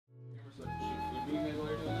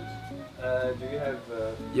Do you have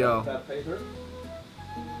Yo, that paper?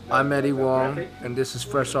 I'm Eddie Huang, and this is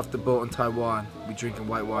Fresh Off the Boat in Taiwan. We drinking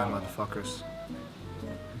white wine, motherfuckers.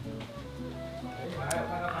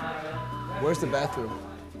 Where's the bathroom?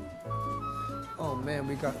 Oh man,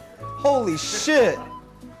 we got... Holy shit!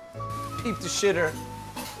 Peep the shitter.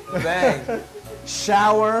 Bang.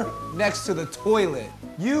 Shower next to the toilet.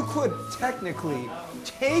 You could technically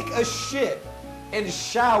take a shit and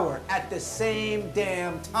shower at the same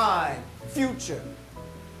damn time. Future.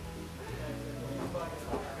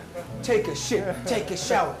 Take a shit, take a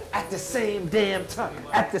shower at the same damn time.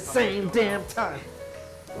 At the same damn time.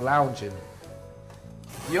 Lounging.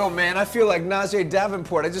 Yo, man, I feel like Najee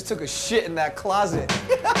Davenport. I just took a shit in that closet.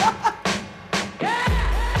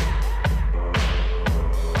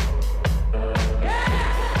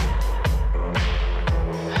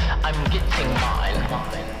 I'm getting mine.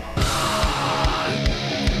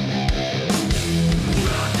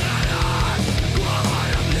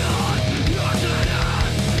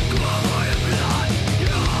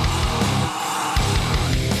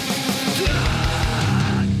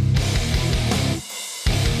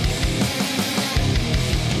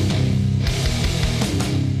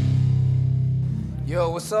 Yo,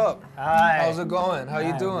 what's up? Hi. How's it going? How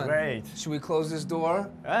you doing? Great. Should we close this door?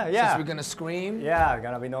 Yeah. Since we're gonna scream? Yeah,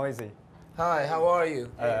 gonna be noisy. Hi, how are you?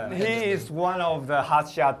 He is one of the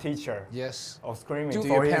hotshot teacher Yes. of screaming. Do for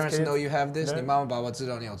your his parents kids. know you have this? No. 你妈妈爸爸知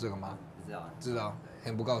道你有这个吗？知道，知道，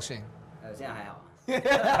很不高兴。现在还好。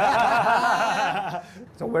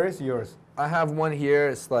 So where is yours? I have one here.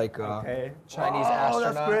 It's like Okay. Chinese Oh,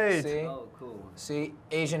 astronaut. that's great. See? Oh, cool. See?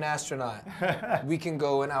 Asian astronaut. We can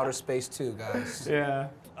go in outer space too, guys. Yeah.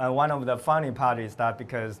 One of the funny part is that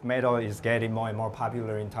because metal is getting more and more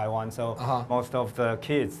popular in Taiwan, so most of the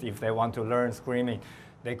kids, if they want to learn screaming,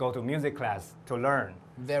 they go to music class to learn.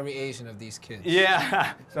 Very Asian of these kids.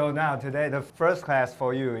 Yeah. So now today the first class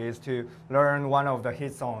for you is to learn one of the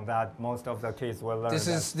hit songs that most of the kids will learn. This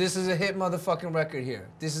is a hit motherfucking record here.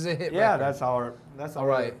 This is a hit Yeah, record. that's All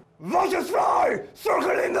right. Vultures fly,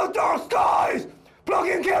 circling the dark skies,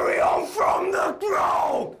 plucking carry on from the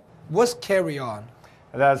ground. What's carry on?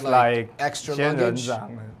 That's Like like extra 仙人 luggage?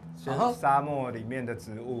 掌，沙漠里面的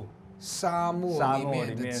植物，沙漠沙里面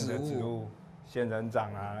的漠里面植物。的植物，仙人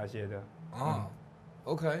掌啊那些的。 Oh,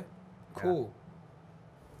 okay, cool.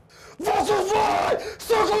 Vultures fly,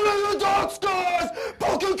 circling the dark skies,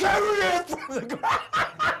 plucking carrion from the ground.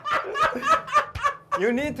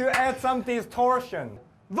 You need to add some distortion.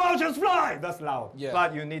 Vultures fly, that's loud. Yeah.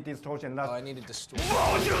 But you need distortion. That's Oh, I needed to store.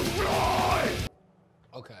 Vultures fly.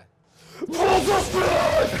 Okay. Vultures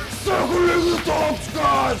fly, circling the dark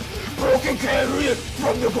skies, plucking carrion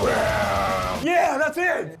from the ground. Yeah, that's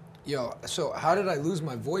it. Yo, so how did I lose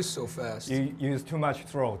my voice so fast? You use too much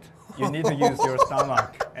throat. You need to use your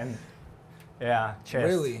stomach and chest.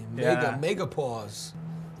 Really? Yeah. Mega pause.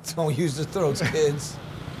 Don't use the throats, kids.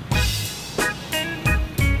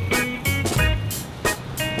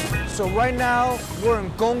 So right now, we're in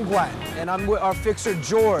Gongguan, and I'm with our fixer,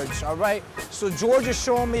 George, all right? So George is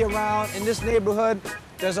showing me around in this neighborhood.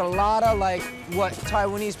 There's a lot of like what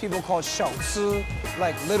Taiwanese people call 小吃,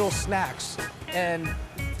 like little snacks. And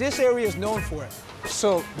this area is known for it.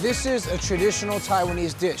 So this is a traditional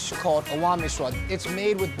Taiwanese dish called awamiswa. It's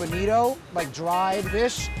made with bonito, like dried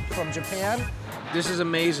fish from Japan. This is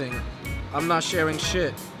amazing. I'm not sharing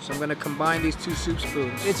shit, so I'm gonna combine these two soup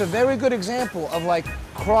spoons. It's a very good example of like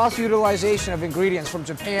cross-utilization of ingredients from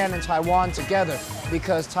Japan and Taiwan together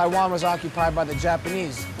because Taiwan was occupied by the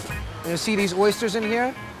Japanese. You see these oysters in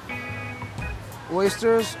here?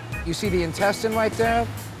 Oysters, you see the intestine right there?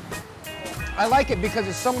 I like it because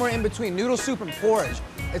it's somewhere in between noodle soup and porridge.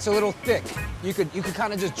 It's a little thick. You could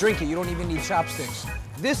kind of just drink it. You don't even need chopsticks.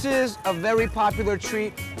 This is a very popular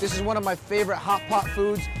treat. This is one of my favorite hot pot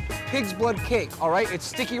foods. Pig's blood cake, all right? It's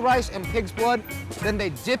sticky rice and pig's blood. Then they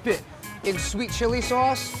dip it in sweet chili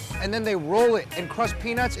sauce, and then they roll it in crushed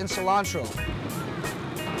peanuts and cilantro.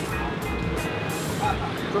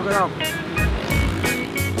 Cook it up.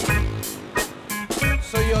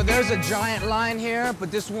 So, yo, there's a giant line here, but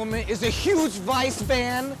this woman is a huge Vice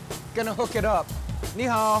fan. Gonna hook it up. Ni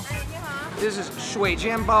hao. This is shui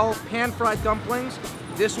jianbao, pan-fried dumplings.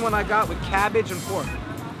 This one I got with cabbage and pork.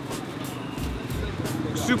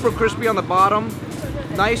 Super crispy on the bottom,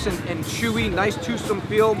 nice and chewy, nice toothsome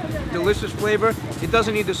feel, delicious flavor. It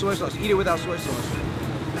doesn't need the soy sauce. Eat it without soy sauce.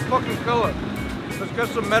 Fucking kill it. Let's get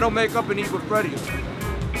some metal makeup and eat with Freddy.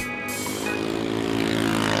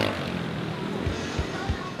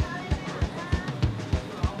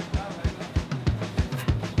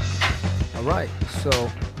 All right,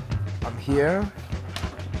 so I'm here.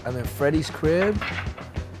 I'm in Freddy's crib.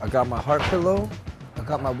 I got my heart pillow. I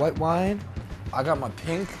got my white wine. I got my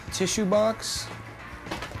pink tissue box.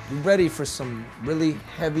 We ready for some really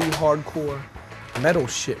heavy, hardcore metal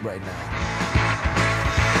shit right now.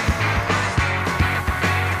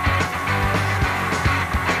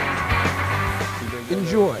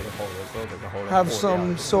 Enjoy. Have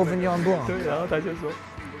some Sauvignon Blanc.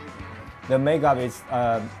 The makeup is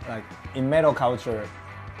like in metal culture.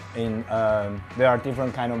 There are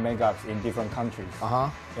different kind of makeups in different countries.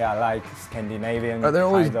 Yeah, like Scandinavian. Are there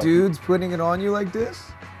always dudes putting it on you like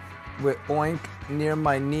this? With oink near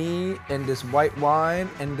my knee and this white wine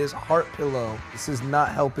and this heart pillow. This is not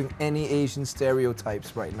helping any Asian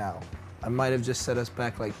stereotypes right now. I might have just set us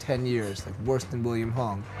back like 10 years, like worse than William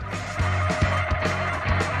Huang.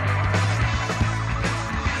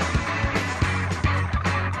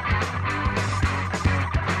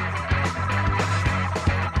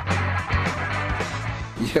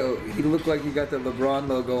 Yo, he looked like he got the LeBron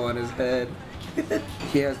logo on his head.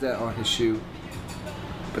 He has that on his shoe,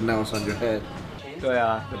 but now it's on your head. 对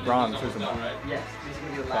啊 ，LeBron 是什么？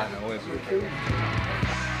算了，我也不知道。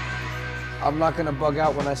I'm not gonna bug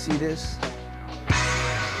out when I see this.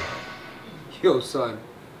 Yo, son,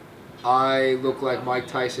 I look like Mike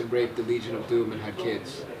Tyson raped the Legion of Doom and had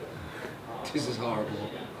kids. This is horrible.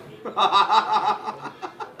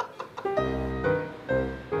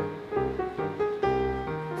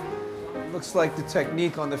 Looks like the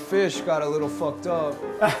technique on the fish got a little fucked up.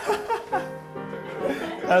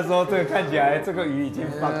 他说这个看起来这个鱼已经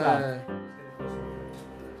放大。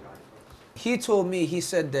He told me, he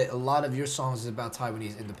said that a lot of your songs is about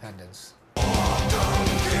Taiwanese independence.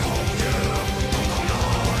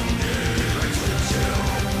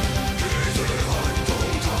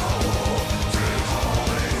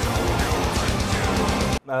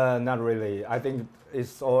 Not really. I think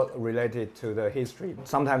it's all related to the history.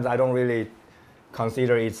 Sometimes I don't really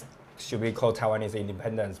consider it should be called Taiwanese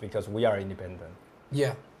independence because we are independent.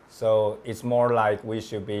 Yeah. So it's more like we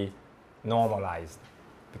should be normalized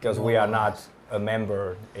because we are not a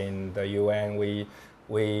member in the UN.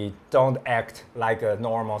 We don't act like a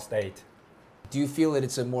normal state. Do you feel that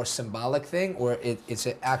it's a more symbolic thing or it's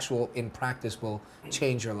an actual, in practice, will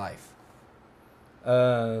change your life?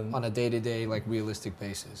 On a day-to-day, like realistic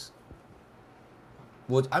basis.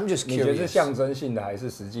 Well, I'm just curious. 你觉得是象征性的还是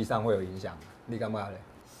实际上会有影响？你干嘛嘞？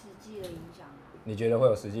实际的影响。你觉得会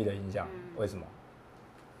有实际的影响？为什么？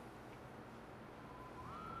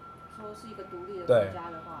说是一个独立的国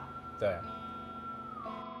家的话，对。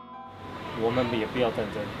我们也不要战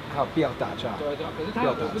争，好，不要打架。对，可是他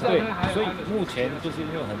对，所以目前就是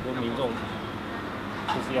因为很多民众。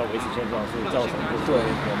就是要维持现状，是造成对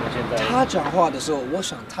我们现在。他讲话的时候，我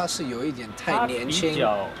想他是有一点太年轻，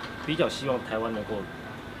比较希望台湾能够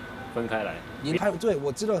分开来。对，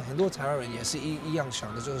我知道很多台湾人也是一样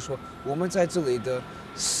想的，就是说我们在这里的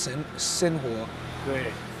生活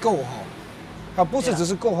对够好，啊不是只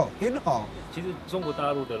是够好，很好。其实中国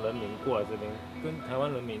大陆的人民过来这边，跟台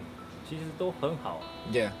湾人民其实都很好。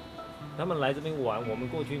Yeah。他们来这边玩，我们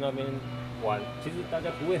过去那边玩，其实大家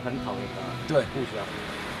不会很讨厌他，对，互相。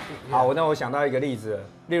好，那我想到一个例子，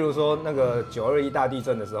例如说那个921大地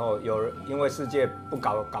震的时候，有人因为世界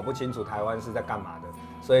搞不清楚台湾是在干嘛的，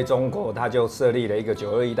所以中国他就设立了一个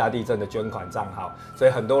921大地震的捐款账号，所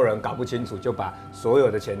以很多人搞不清楚，就把所有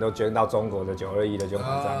的钱都捐到中国的921的捐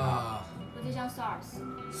款账号。那就像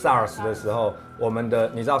SARS。SARS 的时候，我们的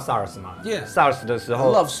你知道 SARS 吗 ？Yeah。SARS 的时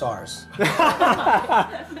候。I love SARS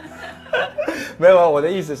没有，我的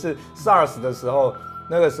意思是 SARS 的时候，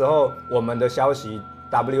那个时候我们的消息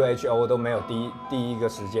WHO 都没有第一个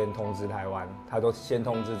时间通知台湾，他都先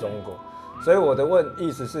通知中国。所以我的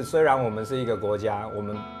意思是，虽然我们是一个国家，我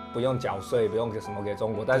们不用缴税，不用什么给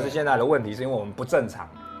中国，但是现在的问题是因为我们不正常。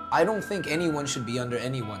I don't think anyone should be under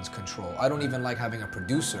anyone's control. I don't even like having a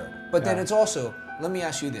producer. But then it's also, let me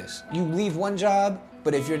ask you this. You leave one job,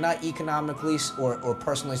 but if you're not economically or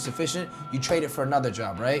personally sufficient, you trade it for another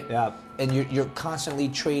job, right? Yeah. And you're constantly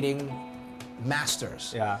trading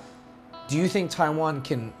masters. Yeah. Do you think Taiwan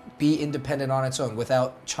can be independent on its own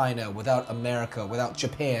without China, without America, without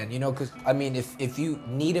Japan? You know, because, I mean, if you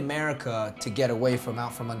need America to get away from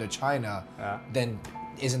out from under China, then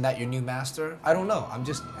isn't that your new master? I don't know. I'm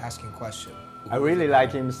just asking a question. I really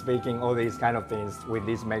like him speaking all these kind of things with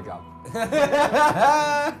this makeup.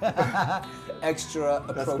 Extra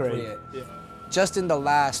appropriate. Yeah. Just in the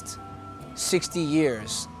last 60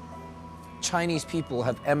 years, Chinese people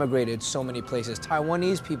have emigrated so many places.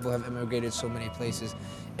 Taiwanese people have emigrated so many places.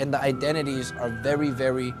 And the identities are very,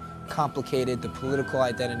 very complicated. The political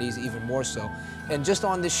identities even more so. And just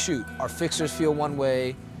on this shoot, our fixers feel one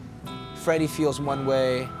way, Freddie feels one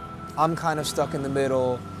way, I'm kind of stuck in the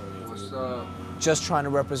middle. What's up? Just trying to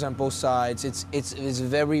represent both sides. It's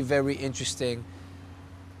very, very interesting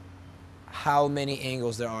how many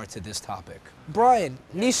angles there are to this topic. Brian,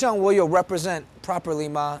 你想我有 represent properly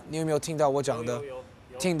吗？你有没有听到我讲的？有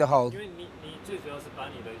听得好。因为你最主要是把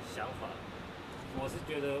你的想法，我是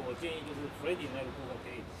觉得我建议就是 Freddy 那个部分可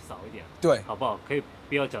以少一点，对，好不好？可以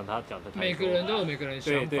不要讲他讲的太多。每个人都有每个人的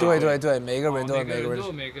想法，对，每个人都有每个人都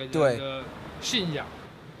有每个人的信仰。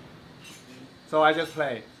So I just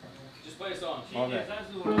play. Just play a song. Okay.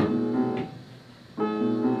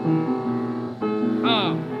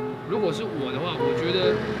 啊，如果是我的话，我觉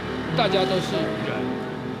得大家都是人，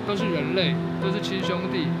都是人类，都是亲兄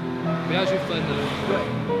弟，不要去分了。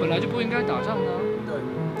对，本来就不应该打仗的。对。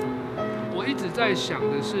我一直在想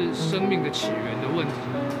的是生命的起源的问题，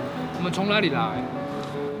我们从哪里来？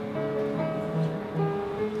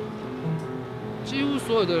几乎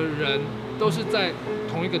所有的人都是在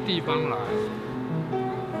同一个地方来。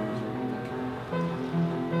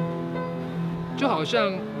就好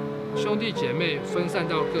像兄弟姐妹分散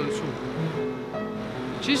到各处，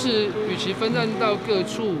其实与其分散到各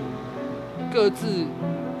处，各自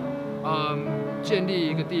建立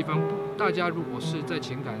一个地方，大家如果是在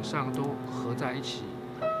情感上都合在一起，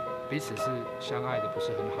彼此是相爱的，不是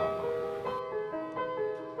很好吗？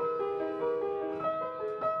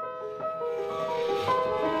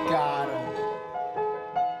 Got him.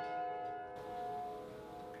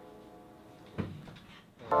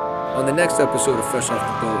 On the next episode of Fresh Off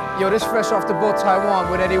the Boat. Yo, this Fresh Off the Boat Taiwan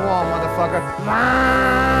with Eddie Huang, motherfucker.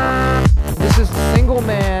 This is Single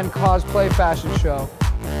Man Cosplay Fashion Show.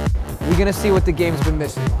 We're gonna see what the game's been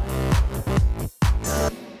missing.